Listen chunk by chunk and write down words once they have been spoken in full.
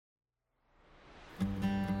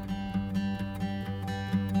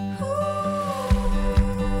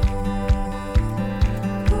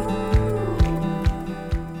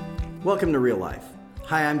Welcome to Real Life.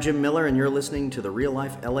 Hi, I'm Jim Miller, and you're listening to the Real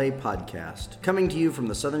Life LA podcast, coming to you from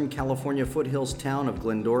the Southern California foothills town of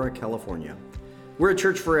Glendora, California. We're a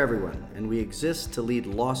church for everyone, and we exist to lead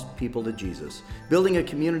lost people to Jesus, building a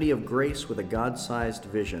community of grace with a God-sized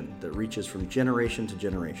vision that reaches from generation to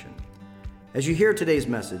generation. As you hear today's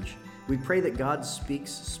message, we pray that God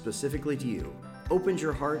speaks specifically to you, opens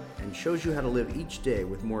your heart, and shows you how to live each day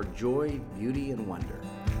with more joy, beauty, and wonder.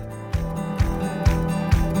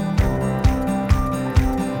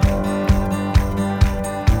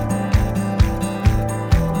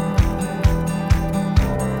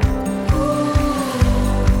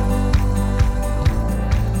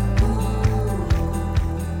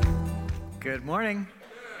 Good morning.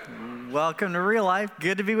 Welcome to Real Life.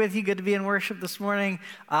 Good to be with you. Good to be in worship this morning.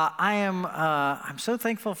 I'm so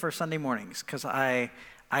thankful for Sunday mornings because I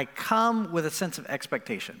come with a sense of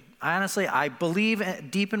expectation. I believe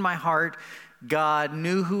deep in my heart God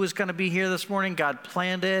knew who was going to be here this morning. God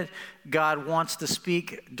planned it. God wants to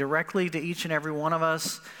speak directly to each and every one of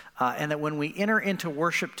us. And that when we enter into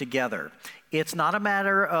worship together, it's not a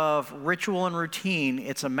matter of ritual and routine.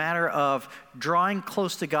 It's a matter of drawing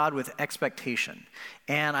close to God with expectation.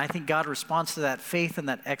 And I think God responds to that faith and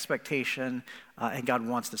that expectation, and God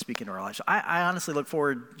wants to speak into our lives. So I honestly look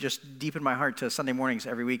forward just deep in my heart to Sunday mornings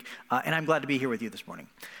every week, and I'm glad to be here with you this morning.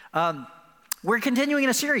 We're continuing in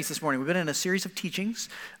a series this morning. We've been in a series of teachings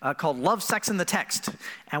called Love, Sex, and the Text.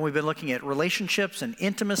 And we've been looking at relationships and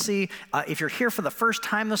intimacy. If you're here for the first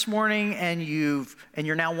time this morning and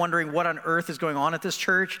you're now wondering what on earth is going on at this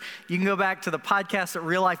church, you can go back to the podcast at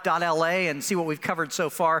reallife.la and see what we've covered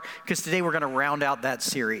so far, because today we're going to round out that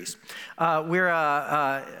series.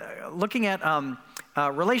 We're looking at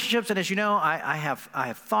relationships, and as you know, I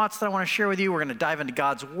have thoughts that I want to share with you. We're going to dive into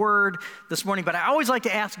God's Word this morning, but I always like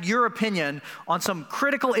to ask your opinion on some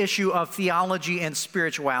critical issue of theology and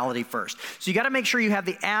spirituality first. So you got to make sure you have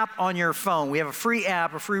the app on your phone. We have a free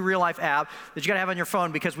app, a free Real Life app that you got to have on your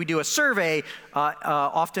phone because we do a survey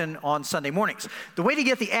often on Sunday mornings. The way to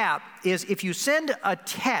get the app is if you send a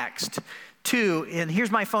text to, and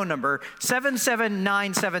here's my phone number,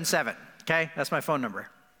 77977. Okay, that's my phone number.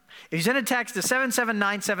 If you send a text to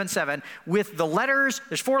 77977 with the letters,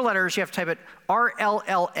 there's 4 letters, you have to type it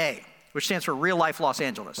RLLA, which stands for Real Life Los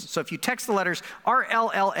Angeles. So if you text the letters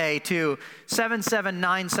RLLA to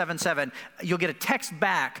 77977, you'll get a text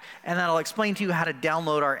back, and that'll explain to you how to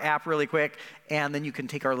download our app really quick, and then you can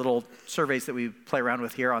take our little surveys that we play around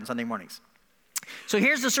with here on Sunday mornings. So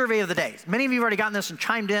here's the survey of the day. Many of you have already gotten this and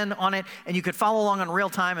chimed in on it, and you could follow along in real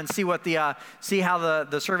time and see what see how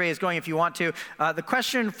the survey is going if you want to. The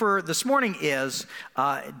question for this morning is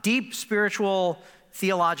deep spiritual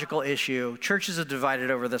theological issue. Churches are divided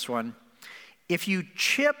over this one. If you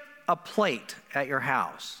chip a plate at your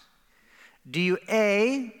house, do you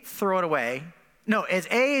A, throw it away? No,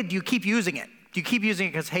 do you keep using it? Do you keep using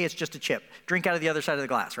it because, hey, it's just a chip? Drink out of the other side of the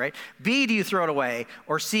glass, right? B, do you throw it away?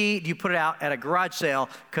 Or C, do you put it out at a garage sale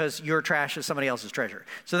because your trash is somebody else's treasure?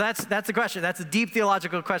 So that's the question. That's a deep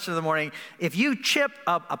theological question of the morning. If you chip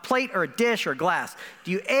a plate or a dish or a glass,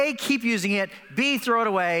 do you A, keep using it, B, throw it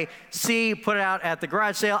away, C, put it out at the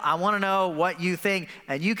garage sale? I want to know what you think,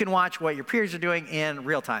 and you can watch what your peers are doing in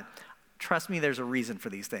real time. Trust me, there's a reason for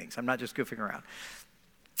these things. I'm not just goofing around.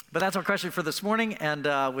 But that's our question for this morning,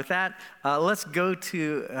 and with that, let's go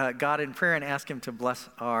to God in prayer and ask Him to bless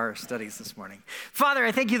our studies this morning. Father,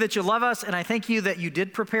 I thank you that you love us, and I thank you that you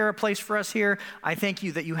did prepare a place for us here. I thank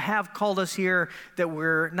you that you have called us here, that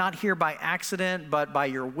we're not here by accident, but by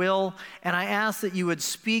your will, and I ask that you would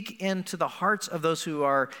speak into the hearts of those who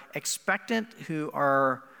are expectant, who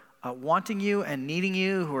are wanting you and needing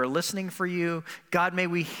you, who are listening for you. God, may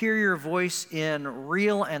we hear your voice in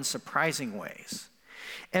real and surprising ways.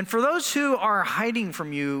 And for those who are hiding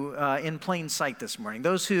from you in plain sight this morning,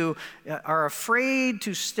 those who are afraid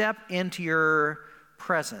to step into your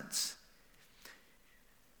presence,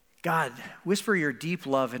 God, whisper your deep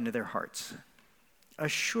love into their hearts.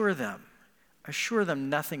 Assure them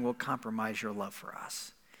nothing will compromise your love for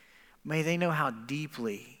us. May they know how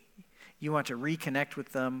deeply you want to reconnect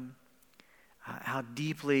with them, how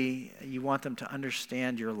deeply you want them to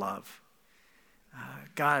understand your love.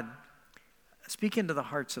 God, speak into the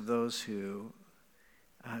hearts of those who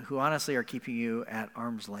honestly are keeping you at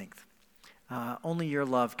arm's length. Only your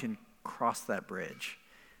love can cross that bridge.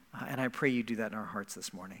 And I pray you do that in our hearts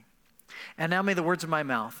this morning. And now may the words of my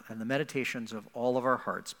mouth and the meditations of all of our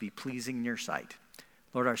hearts be pleasing in your sight.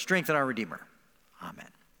 Lord, our strength and our Redeemer. Amen.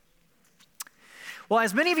 Well,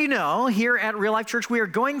 as many of you know, here at Real Life Church, we are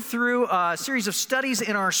going through a series of studies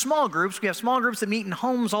in our small groups. We have small groups that meet in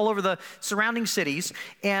homes all over the surrounding cities,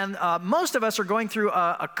 and most of us are going through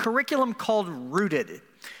a curriculum called Rooted.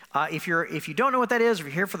 If you don't know what that is, if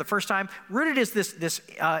you're here for the first time, Rooted is this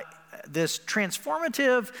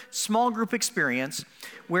transformative small group experience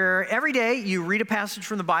where every day you read a passage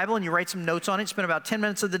from the Bible and you write some notes on it, spend about 10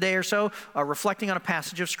 minutes of the day or so reflecting on a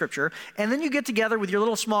passage of Scripture, and then you get together with your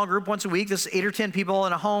little small group once a week. This is 8 or 10 people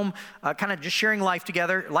in a home, kind of just sharing life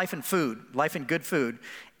together, life and food, life and good food.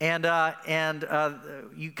 And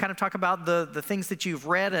you kind of talk about the things that you've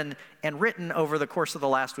read and written over the course of the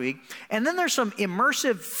last week. And then there's some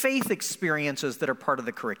immersive faith experiences that are part of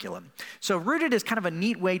the curriculum. So Rooted is kind of a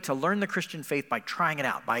neat way to learn the Christian faith by trying it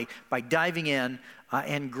out, by diving in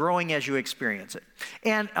and growing as you experience it.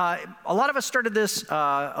 And a lot of us started this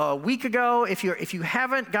a week ago. If you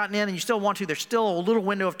haven't gotten in and you still want to, there's still a little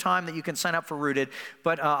window of time that you can sign up for Rooted.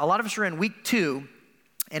 But a lot of us are in week 2.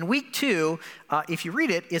 And week 2, if you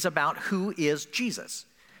read it, is about who is Jesus.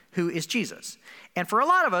 Who is Jesus? And for a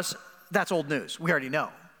lot of us, that's old news. We already know.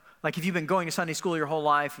 Like if you've been going to Sunday school your whole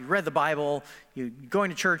life, you've read the Bible, you're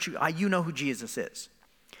going to church, you know who Jesus is.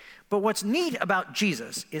 But what's neat about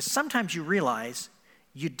Jesus is sometimes you realize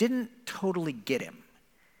you didn't totally get him.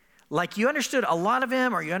 Like you understood a lot of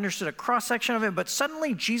him or you understood a cross-section of him, but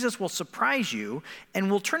suddenly Jesus will surprise you and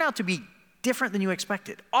will turn out to be different than you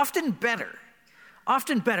expected. Often better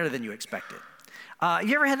than you expected.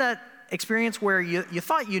 You ever had that experience where you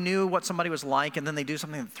thought you knew what somebody was like and then they do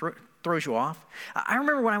something that throws you off? I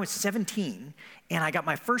remember when I was 17 and I got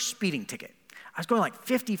my first speeding ticket. I was going like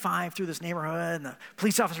 55 through this neighborhood and the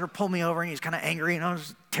police officer pulled me over and he was kind of angry and I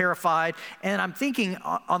was terrified. And I'm thinking,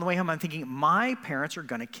 on the way home, my parents are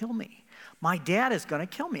going to kill me. My dad is going to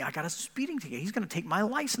kill me. I got a speeding ticket. He's going to take my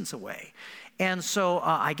license away. And so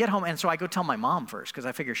I get home, and so I go tell my mom first, because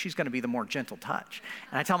I figure she's going to be the more gentle touch.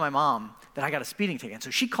 And I tell my mom that I got a speeding ticket. And so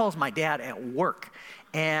she calls my dad at work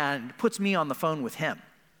and puts me on the phone with him.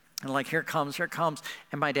 And like, here it comes.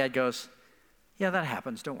 And my dad goes, yeah, that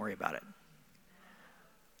happens. Don't worry about it.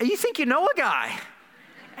 And you think you know a guy.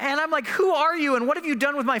 And I'm like, who are you, and what have you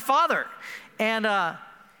done with my father? And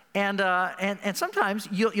sometimes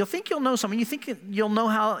you'll think you'll know someone, you think you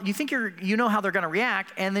know how they're going to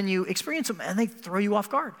react, and then you experience them, and they throw you off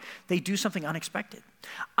guard. They do something unexpected.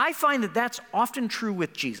 I find that that's often true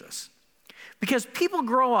with Jesus, because people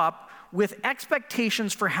grow up with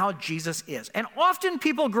expectations for how Jesus is, and often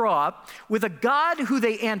people grow up with a God who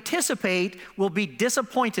they anticipate will be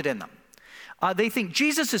disappointed in them. They think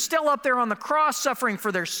Jesus is still up there on the cross suffering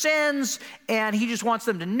for their sins, and he just wants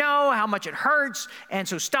them to know how much it hurts, and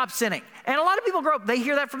so stop sinning. And a lot of people grow up, they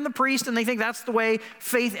hear that from the priest, and they think that's the way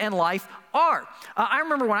faith and life are. I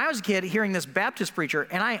remember when I was a kid hearing this Baptist preacher,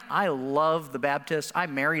 and I love the Baptists. I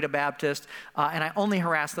married a Baptist, and I only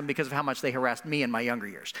harassed them because of how much they harassed me in my younger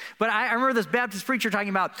years. But I remember this Baptist preacher talking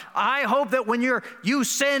about, I hope that when you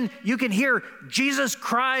sin, you can hear Jesus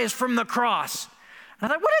cries from the cross. I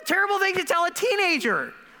thought, what a terrible thing to tell a teenager.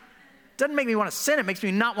 It doesn't make me want to sin. It makes me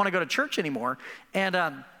not want to go to church anymore. And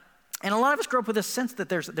a lot of us grow up with this sense that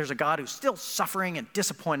there's a God who's still suffering and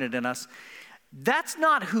disappointed in us. That's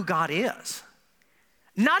not who God is.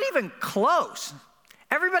 Not even close.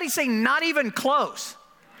 Everybody's saying not even close.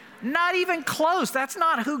 Not even close. That's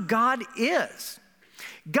not who God is.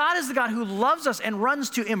 God is the God who loves us and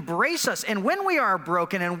runs to embrace us. And when we are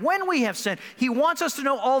broken and when we have sinned, he wants us to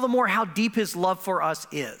know all the more how deep his love for us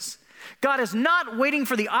is. God is not waiting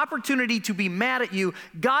for the opportunity to be mad at you.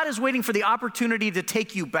 God is waiting for the opportunity to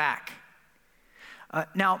take you back.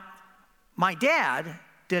 Now, my dad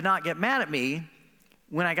did not get mad at me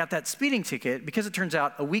when I got that speeding ticket, because it turns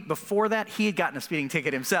out a week before that, he had gotten a speeding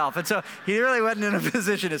ticket himself. And so he really wasn't in a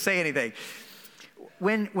position to say anything.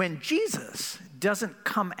 When Jesus doesn't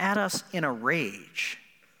come at us in a rage,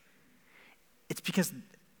 it's because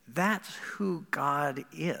that's who God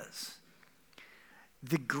is.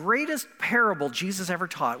 The greatest parable Jesus ever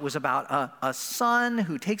taught was about a son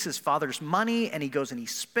who takes his father's money and he goes and he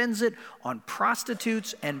spends it on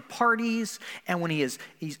prostitutes and parties. And when he's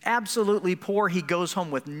absolutely poor, he goes home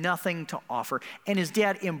with nothing to offer. And his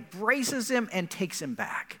dad embraces him and takes him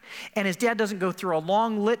back. And his dad doesn't go through a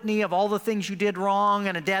long litany of all the things you did wrong.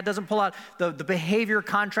 And a dad doesn't pull out the behavior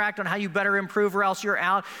contract on how you better improve or else you're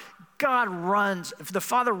out. The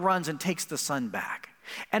father runs and takes the son back.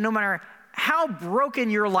 And no matter how broken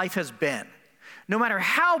your life has been, no matter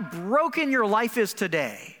how broken your life is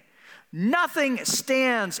today, nothing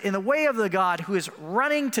stands in the way of the God who is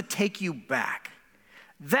running to take you back.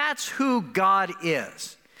 That's who God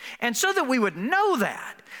is. And so that we would know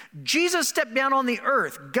that, Jesus stepped down on the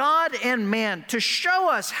earth, God and man, to show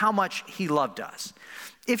us how much he loved us.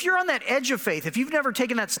 If you're on that edge of faith, if you've never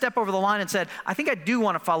taken that step over the line and said, I think I do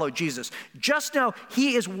want to follow Jesus, just know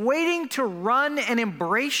he is waiting to run and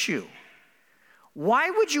embrace you. Why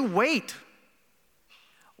would you wait?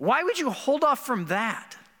 Why would you hold off from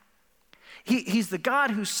that? He's the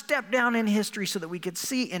God who stepped down in history so that we could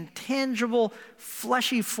see in tangible,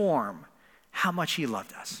 fleshy form how much he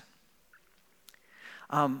loved us.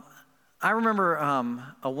 I remember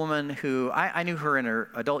a woman who, I knew her in her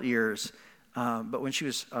adult years, but when she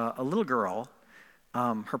was a little girl,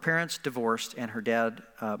 her parents divorced and her dad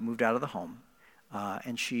moved out of the home,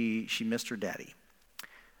 and she missed her daddy.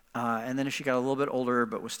 And then as she got a little bit older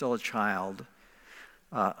but was still a child,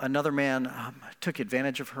 another man took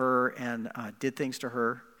advantage of her and did things to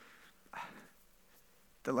her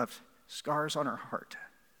that left scars on her heart.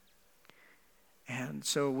 And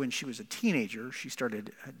so when she was a teenager, she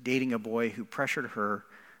started dating a boy who pressured her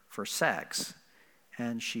for sex,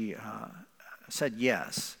 and she said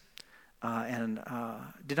yes, and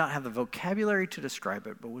did not have the vocabulary to describe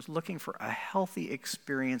it, but was looking for a healthy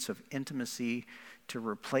experience of intimacy to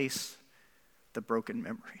replace the broken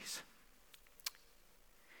memories.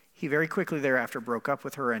 He very quickly thereafter broke up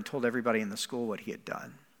with her and told everybody in the school what he had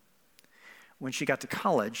done. When she got to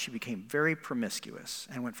college, she became very promiscuous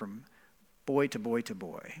and went from boy to boy to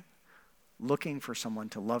boy, looking for someone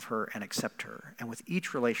to love her and accept her. And with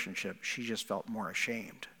each relationship, she just felt more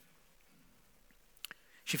ashamed.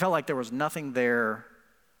 She felt like there was nothing there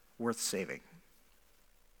worth saving.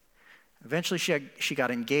 Eventually, she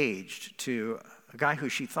got engaged to a guy who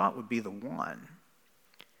she thought would be the one.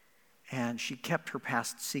 And she kept her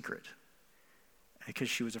past secret because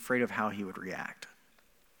she was afraid of how he would react.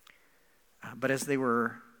 But as they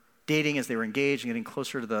were dating, as they were engaged and getting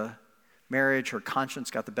closer to the marriage, her conscience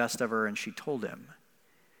got the best of her, and she told him.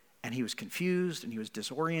 And he was confused, and he was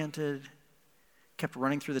disoriented, kept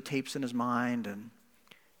running through the tapes in his mind, and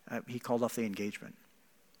he called off the engagement.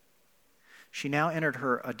 She now entered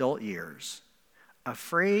her adult years,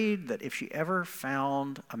 afraid that if she ever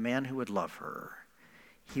found a man who would love her,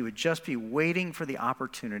 he would just be waiting for the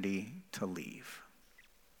opportunity to leave.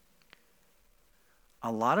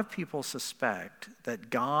 A lot of people suspect that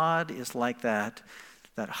God is like that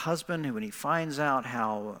husband who, when he finds out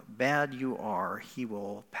how bad you are, he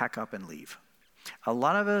will pack up and leave. A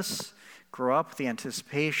lot of us grow up with the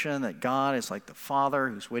anticipation that God is like the father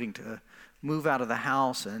who's waiting to move out of the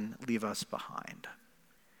house and leave us behind.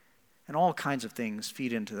 And all kinds of things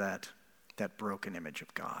feed into that broken image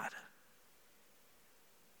of God.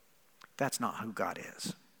 That's not who God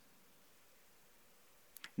is.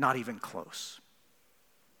 Not even close.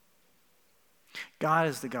 God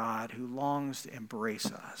is the God who longs to embrace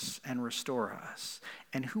us and restore us,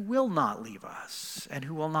 and who will not leave us, and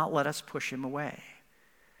who will not let us push him away.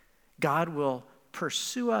 God will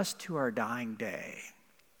pursue us to our dying day,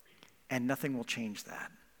 and nothing will change that.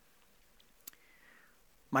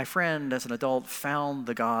 My friend, as an adult, found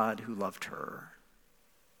the God who loved her,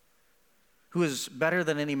 who is better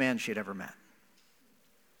than any man she had ever met.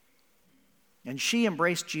 And she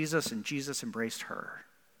embraced Jesus, and Jesus embraced her.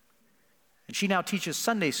 And she now teaches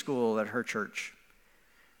Sunday school at her church.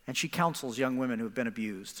 And she counsels young women who have been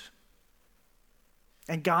abused.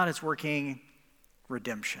 And God is working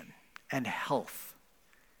redemption and health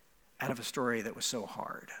out of a story that was so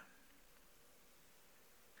hard.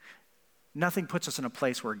 Nothing puts us in a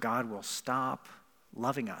place where God will stop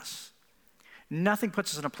loving us. Nothing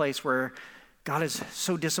puts us in a place where God is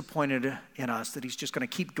so disappointed in us that he's just going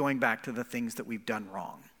to keep going back to the things that we've done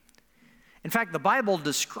wrong. In fact, the Bible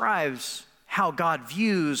describes how God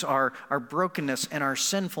views our brokenness and our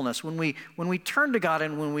sinfulness. When we turn to God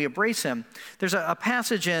and when we embrace him, there's a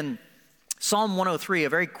passage in Psalm 103, a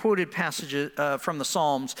very quoted passage from the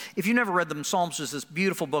Psalms. If you've never read them, Psalms is this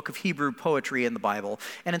beautiful book of Hebrew poetry in the Bible.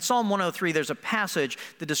 And in Psalm 103, there's a passage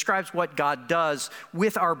that describes what God does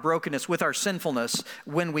with our brokenness, with our sinfulness,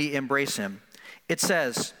 when we embrace him. It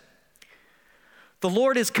says, "The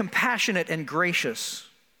Lord is compassionate and gracious,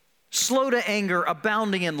 slow to anger,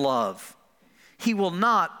 abounding in love. He will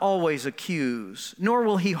not always accuse, nor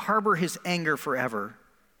will he harbor his anger forever.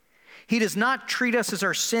 He does not treat us as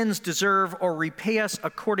our sins deserve or repay us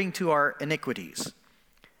according to our iniquities.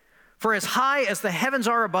 For as high as the heavens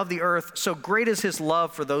are above the earth, so great is his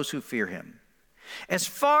love for those who fear him. As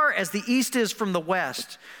far as the east is from the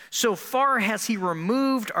west, so far has he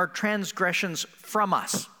removed our transgressions from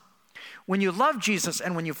us. when you love Jesus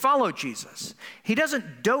and when you follow Jesus, he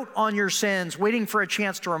doesn't dote on your sins, waiting for a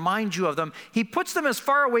chance to remind you of them. He puts them as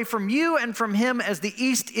far away from you and from him as the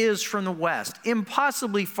east is from the west,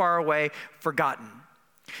 impossibly far away, forgotten.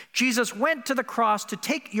 Jesus went to the cross to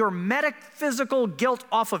take your metaphysical guilt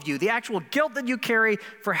off of you, the actual guilt that you carry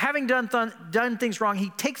for having done things wrong.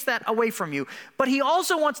 He takes that away from you. But he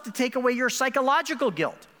also wants to take away your psychological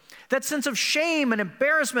guilt. That sense of shame and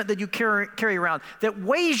embarrassment that you carry around, that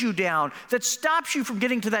weighs you down, that stops you from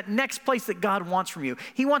getting to that next place that God wants from you.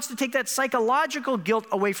 He wants to take that psychological guilt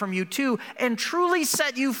away from you too and truly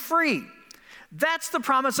set you free. That's the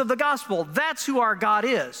promise of the gospel. That's who our God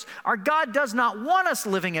is. Our God does not want us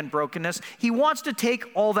living in brokenness. He wants to take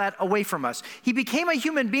all that away from us. He became a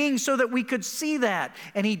human being so that we could see that,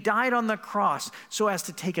 and he died on the cross so as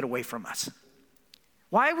to take it away from us.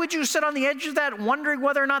 Why would you sit on the edge of that wondering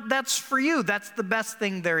whether or not that's for you? That's the best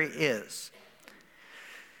thing there is.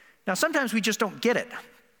 Now, sometimes we just don't get it.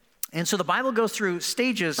 And so the Bible goes through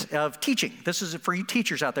stages of teaching. This is for you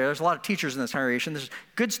teachers out there. There's a lot of teachers in this congregation. There's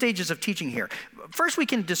good stages of teaching here. First, we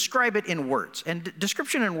can describe it in words. And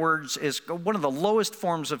description in words is one of the lowest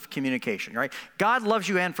forms of communication, right? God loves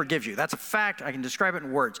you and forgives you. That's a fact. I can describe it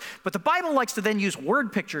in words. But the Bible likes to then use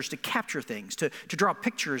word pictures to capture things, to draw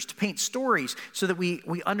pictures, to paint stories so that we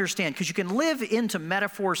understand. Because you can live into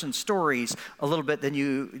metaphors and stories a little bit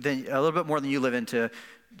more than you live into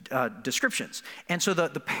descriptions. And so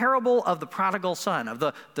the parable of the prodigal son, of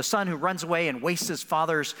the son who runs away and wastes his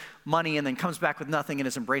father's money and then comes back with nothing and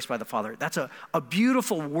is embraced by the father, that's a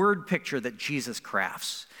beautiful word picture that Jesus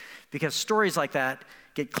crafts, because stories like that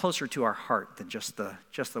get closer to our heart than just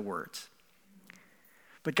the words.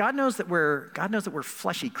 But God knows that we're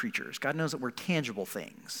fleshy creatures. God knows that we're tangible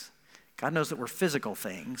things. God knows that we're physical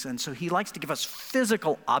things. And so he likes to give us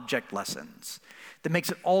physical object lessons that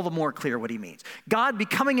makes it all the more clear what he means. God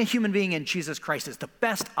becoming a human being in Jesus Christ is the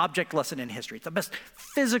best object lesson in history. It's the best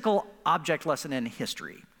physical object lesson in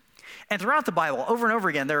history. And throughout the Bible, over and over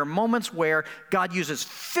again, there are moments where God uses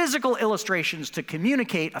physical illustrations to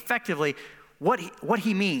communicate effectively what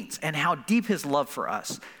he means and how deep his love for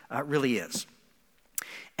us really is.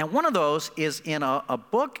 And one of those is in a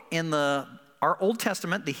book in our Old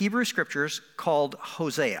Testament, the Hebrew Scriptures, called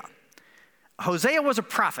Hosea. Hosea was a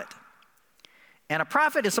prophet. And a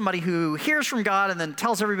prophet is somebody who hears from God and then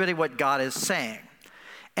tells everybody what God is saying.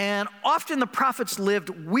 And often the prophets lived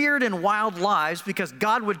weird and wild lives because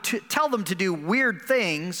God would tell them to do weird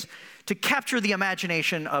things to capture the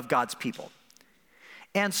imagination of God's people.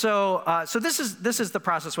 And so this is the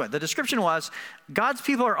process. The description was, God's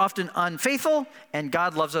people are often unfaithful and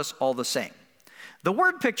God loves us all the same. The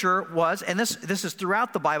word picture was, and this is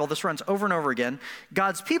throughout the Bible, this runs over and over again,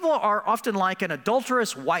 God's people are often like an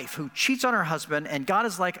adulterous wife who cheats on her husband, and God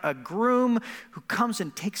is like a groom who comes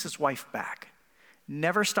and takes his wife back,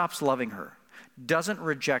 never stops loving her, doesn't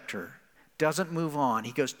reject her, doesn't move on.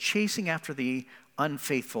 He goes chasing after the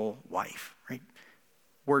unfaithful wife, right?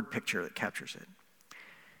 Word picture that captures it.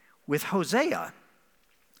 With Hosea,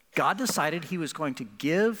 God decided he was going to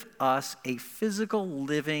give us a physical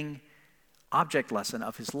living object lesson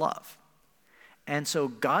of his love. And so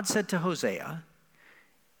God said to Hosea,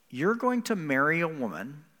 you're going to marry a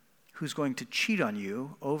woman who's going to cheat on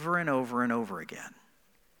you over and over and over again.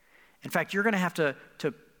 In fact, you're going to have to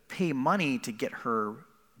pay money to get her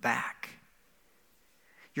back.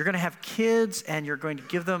 You're going to have kids and you're going to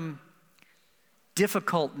give them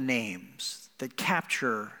difficult names that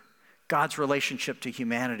capture God's relationship to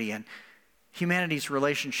humanity and humanity's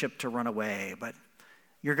relationship to run away, but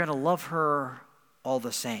you're going to love her all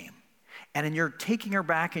the same. And in your taking her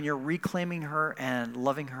back and you're reclaiming her and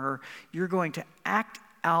loving her, you're going to act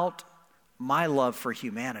out my love for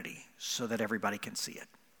humanity so that everybody can see it.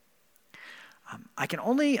 I can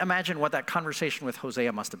only imagine what that conversation with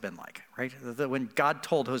Hosea must have been like, right? When God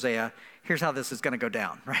told Hosea, here's how this is going to go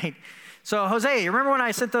down, right? So Hosea, you remember when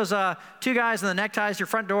I sent those two guys in the neckties to your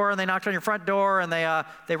front door and they knocked on your front door and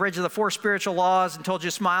they read you the 4 spiritual laws and told you,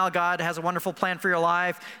 smile, God has a wonderful plan for your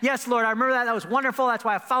life. Yes, Lord, I remember that. That was wonderful. That's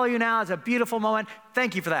why I follow you now. It's a beautiful moment.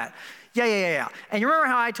 Thank you for that. Yeah. And you remember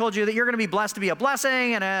how I told you that you're going to be blessed to be a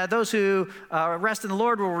blessing, and those who rest in the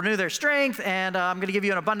Lord will renew their strength, and I'm going to give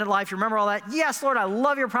you an abundant life. You remember all that? Yes, Lord, I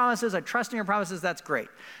love your promises. I trust in your promises. That's great.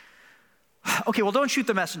 Okay, well, don't shoot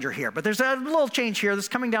the messenger here, but there's a little change here that's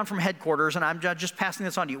coming down from headquarters, and I'm just passing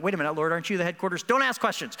this on to you. Wait a minute, Lord, aren't you the headquarters? Don't ask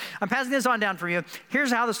questions. I'm passing this on down for you.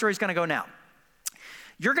 Here's how the story's going to go now.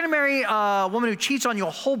 You're going to marry a woman who cheats on you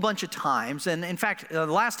a whole bunch of times. And in fact, the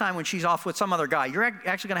last time when she's off with some other guy, you're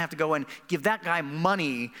actually going to have to go and give that guy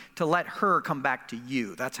money to let her come back to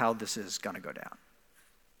you. That's how this is going to go down.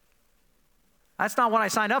 That's not what I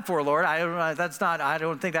signed up for, Lord. I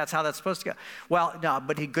don't think that's how that's supposed to go. Well, no,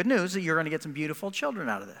 but good news that you're going to get some beautiful children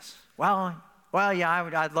out of this. Well, yeah,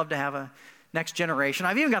 I'd love to have a next generation.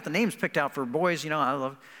 I've even got the names picked out for boys. I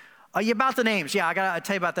love. About the names, yeah, I got to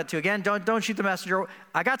tell you about that too. Again, don't shoot the messenger.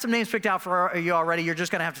 I got some names picked out for you already. You're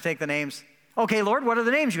just going to have to take the names. Okay, Lord, what are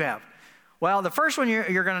the names you have? Well, the first one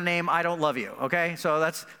you're going to name, I don't love you, okay? So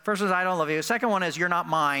that's, first one is I don't love you. The second one is you're not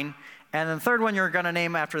mine. And then the third one you're going to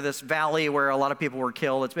name after this valley where a lot of people were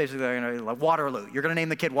killed. It's basically like Waterloo. You're going to name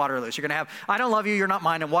the kid Waterloo. So you're going to have I don't love you, you're not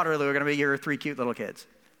mine, and Waterloo are going to be your 3 cute little kids.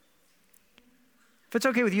 If it's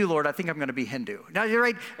okay with you, Lord, I think I'm going to be Hindu. Now, you're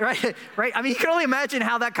right. I mean, you can only imagine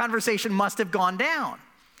how that conversation must have gone down.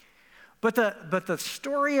 But the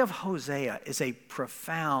story of Hosea is a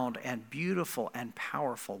profound and beautiful and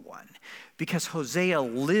powerful one because Hosea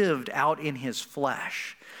lived out in his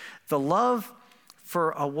flesh the love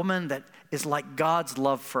for a woman that is like God's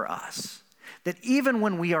love for us. That even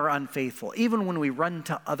when we are unfaithful, even when we run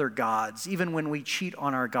to other gods, even when we cheat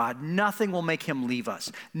on our God, nothing will make him leave us.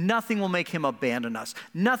 Nothing will make him abandon us.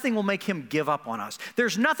 Nothing will make him give up on us.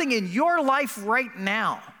 There's nothing in your life right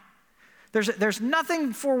now. There's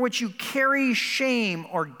nothing for which you carry shame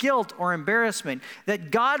or guilt or embarrassment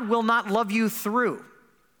that God will not love you through.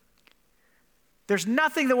 There's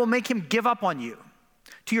nothing that will make him give up on you.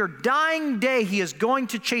 To your dying day, he is going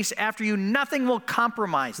to chase after you. Nothing will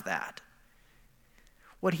compromise that.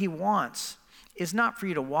 What he wants is not for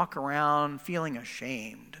you to walk around feeling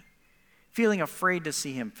ashamed, feeling afraid to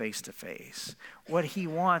see him face to face. What he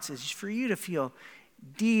wants is for you to feel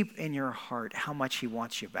deep in your heart how much he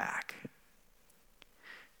wants you back.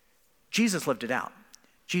 Jesus lived it out.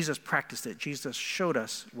 Jesus practiced it. Jesus showed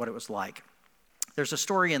us what it was like. There's a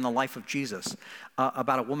story in the life of Jesus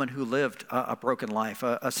about a woman who lived a broken life,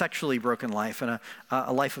 a sexually broken life, and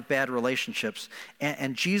a life of bad relationships.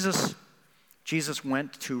 And Jesus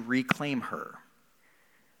went to reclaim her.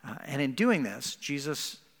 And in doing this,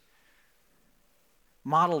 Jesus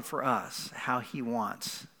modeled for us how he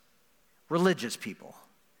wants religious people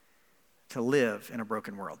to live in a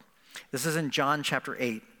broken world. This is in John chapter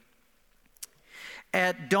 8.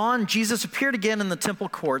 At dawn, Jesus appeared again in the temple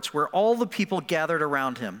courts where all the people gathered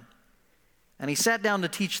around him, and he sat down to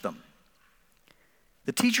teach them.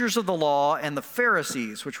 The teachers of the law and the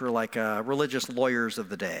Pharisees, which were like religious lawyers of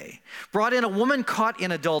the day, brought in a woman caught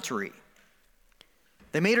in adultery.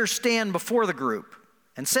 They made her stand before the group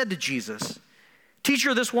and said to Jesus,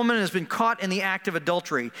 "Teacher, this woman has been caught in the act of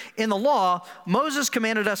adultery. In the law, Moses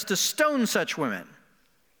commanded us to stone such women.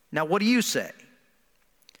 Now, what do you say?"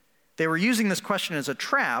 They were using this question as a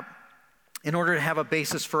trap in order to have a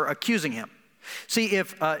basis for accusing him. See,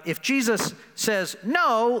 if Jesus says,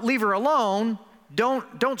 "No, leave her alone,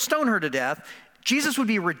 don't stone her to death," Jesus would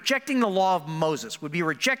be rejecting the law of Moses, would be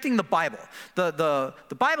rejecting the Bible. The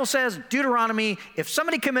Bible says, Deuteronomy, if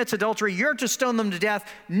somebody commits adultery, you're to stone them to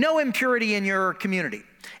death, no impurity in your community.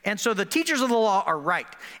 And so the teachers of the law are right.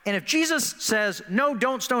 And if Jesus says, "No,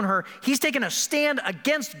 don't stone her," he's taken a stand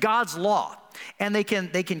against God's law. And they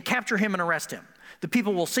can capture him and arrest him. The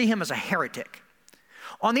people will see him as a heretic.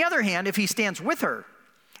 On the other hand, if he stands with her,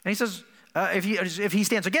 and he says, if he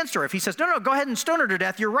stands against her, if he says, no, go ahead and stone her to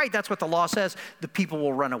death, you're right, that's what the law says, the people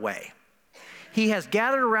will run away. He has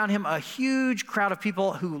gathered around him a huge crowd of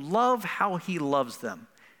people who love how he loves them.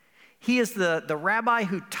 He is the rabbi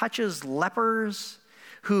who touches lepers,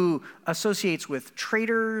 who associates with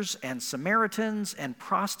traitors and Samaritans and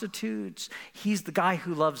prostitutes. He's the guy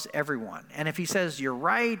who loves everyone. And if he says, "You're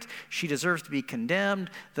right, she deserves to be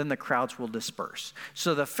condemned," then the crowds will disperse.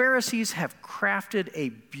 So the Pharisees have crafted a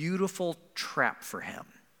beautiful trap for him.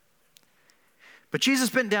 But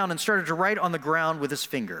Jesus bent down and started to write on the ground with his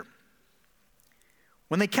finger.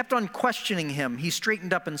 When they kept on questioning him, he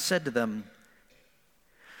straightened up and said to them,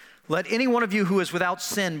 "Let any one of you who is without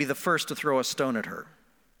sin be the first to throw a stone at her."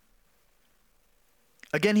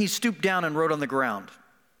 Again, he stooped down and wrote on the ground.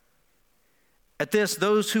 At this,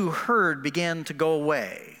 those who heard began to go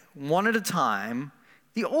away, one at a time,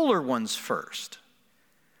 the older ones first,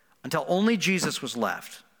 until only Jesus was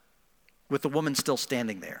left, with the woman still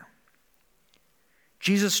standing there.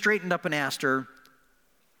 Jesus straightened up and asked her,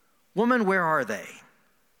 "Woman, where are they?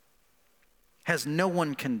 Has no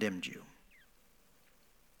one condemned you?"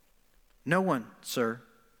 "No one, sir,"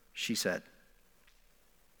 she said.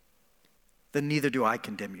 "Then neither do I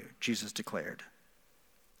condemn you," Jesus declared.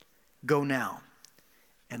 "Go now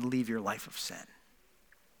and leave your life of sin."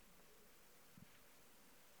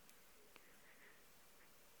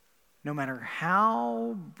 No matter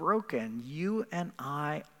how broken you and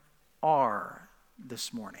I are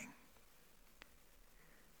this morning,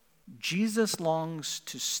 Jesus longs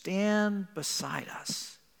to stand beside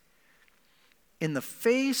us in the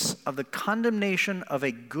face of the condemnation of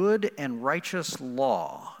a good and righteous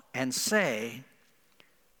law and say,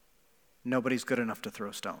 nobody's good enough to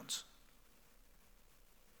throw stones.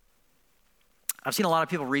 I've seen a lot of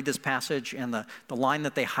people read this passage, and the line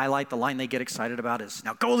that they highlight, the line they get excited about is,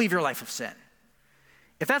 now go live your life of sin.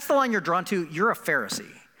 If that's the line you're drawn to, you're a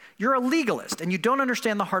Pharisee. You're a legalist, and you don't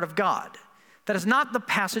understand the heart of God. That is not the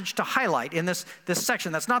passage to highlight in this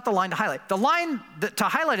section. That's not the line to highlight. The line to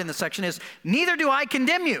highlight in this section is, neither do I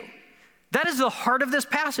condemn you. That is the heart of this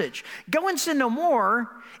passage. Go and sin no more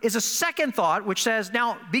is a second thought, which says,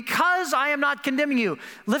 now, because I am not condemning you,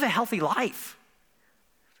 live a healthy life.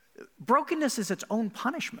 Brokenness is its own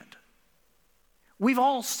punishment. We've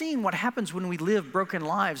all seen what happens when we live broken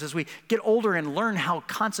lives as we get older and learn how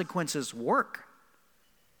consequences work.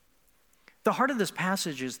 The heart of this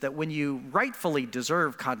passage is that when you rightfully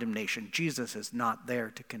deserve condemnation, Jesus is not there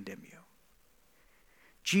to condemn you.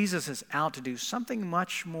 Jesus is out to do something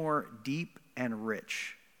much more deep and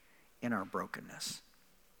rich in our brokenness.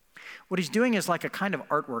 What he's doing is like a kind of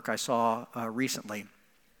artwork I saw recently.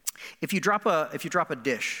 If you drop a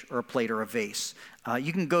dish or a plate or a vase,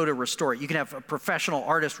 you can go to restore it. You can have a professional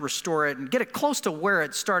artist restore it and get it close to where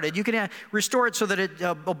it started. You can restore it so that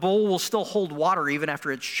a bowl will still hold water even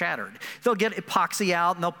after it's shattered. They'll get epoxy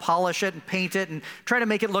out and they'll polish it and paint it and try to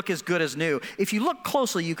make it look as good as new. If you look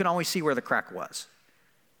closely, you can always see where the crack was.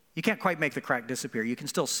 You can't quite make the crack disappear. You can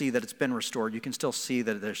still see that it's been restored. You can still see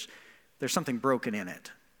that there's something broken in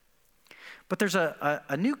it. But there's a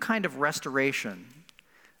new kind of restoration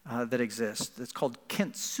that exists. It's called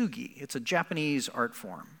kintsugi. It's a Japanese art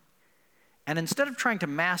form. And instead of trying to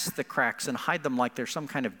mask the cracks and hide them like they're some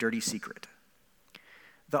kind of dirty secret,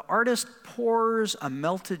 the artist pours a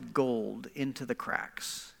melted gold into the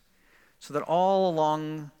cracks so that all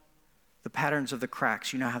along the patterns of the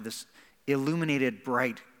cracks, you now have this illuminated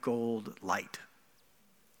bright gold light.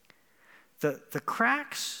 The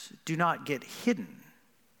cracks do not get hidden.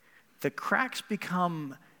 The cracks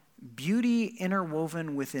become beauty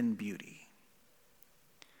interwoven within beauty.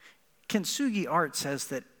 Kintsugi art says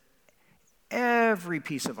that every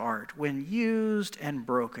piece of art, when used and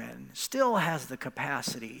broken, still has the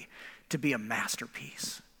capacity to be a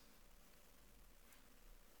masterpiece.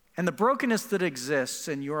 And the brokenness that exists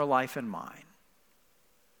in your life and mine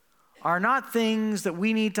are not things that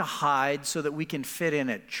we need to hide so that we can fit in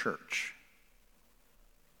at church.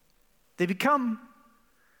 They become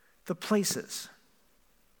the places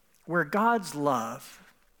where God's love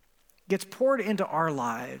gets poured into our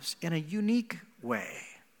lives in a unique way,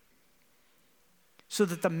 so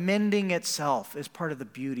that the mending itself is part of the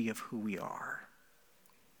beauty of who we are.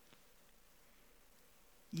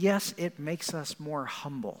 Yes, it makes us more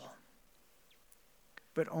humble,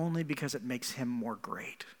 but only because it makes him more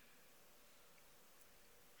great.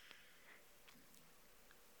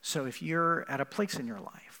 So if you're at a place in your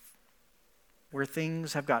life where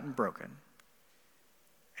things have gotten broken,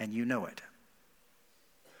 and you know it,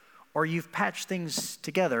 or you've patched things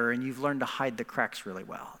together and you've learned to hide the cracks really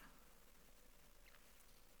well,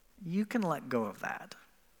 you can let go of that.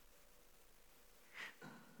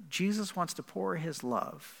 Jesus wants to pour his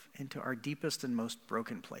love into our deepest and most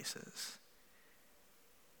broken places.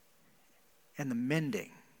 And the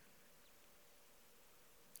mending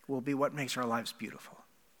will be what makes our lives beautiful.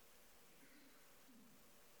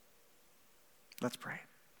 Let's pray.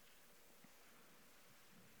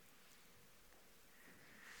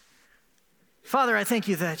 Father, I thank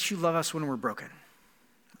you that you love us when we're broken.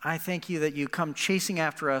 I thank you that you come chasing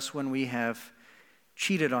after us when we have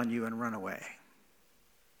cheated on you and run away.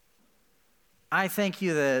 I thank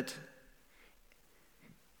you that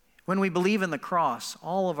when we believe in the cross,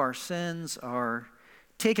 all of our sins are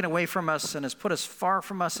taken away from us and has put us far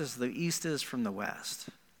from us as the east is from the west.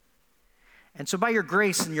 And so by your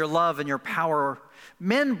grace and your love and your power,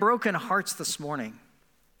 mend broken hearts this morning.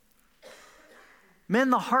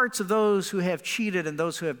 Mend the hearts of those who have cheated and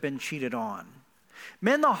those who have been cheated on.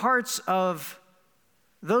 Mend the hearts of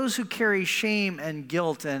those who carry shame and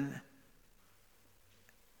guilt and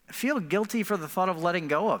feel guilty for the thought of letting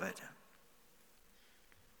go of it.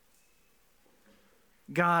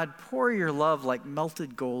 God, pour your love like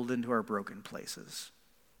melted gold into our broken places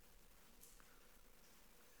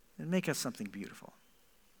and make us something beautiful.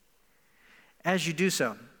 As you do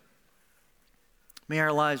so, may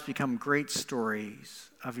our lives become great stories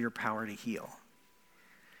of your power to heal,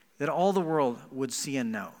 that all the world would see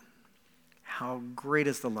and know how great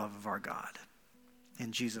is the love of our God.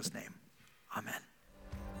 In Jesus' name, amen.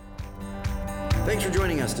 Thanks for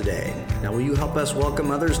joining us today. Now, will you help us welcome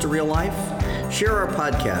others to Real Life? Share our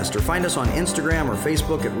podcast or find us on Instagram or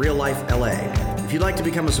Facebook at Real Life LA. If you'd like to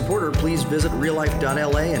become a supporter, please visit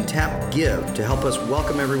reallife.la and tap Give to help us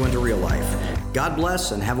welcome everyone to Real Life. God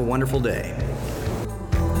bless and have a wonderful day.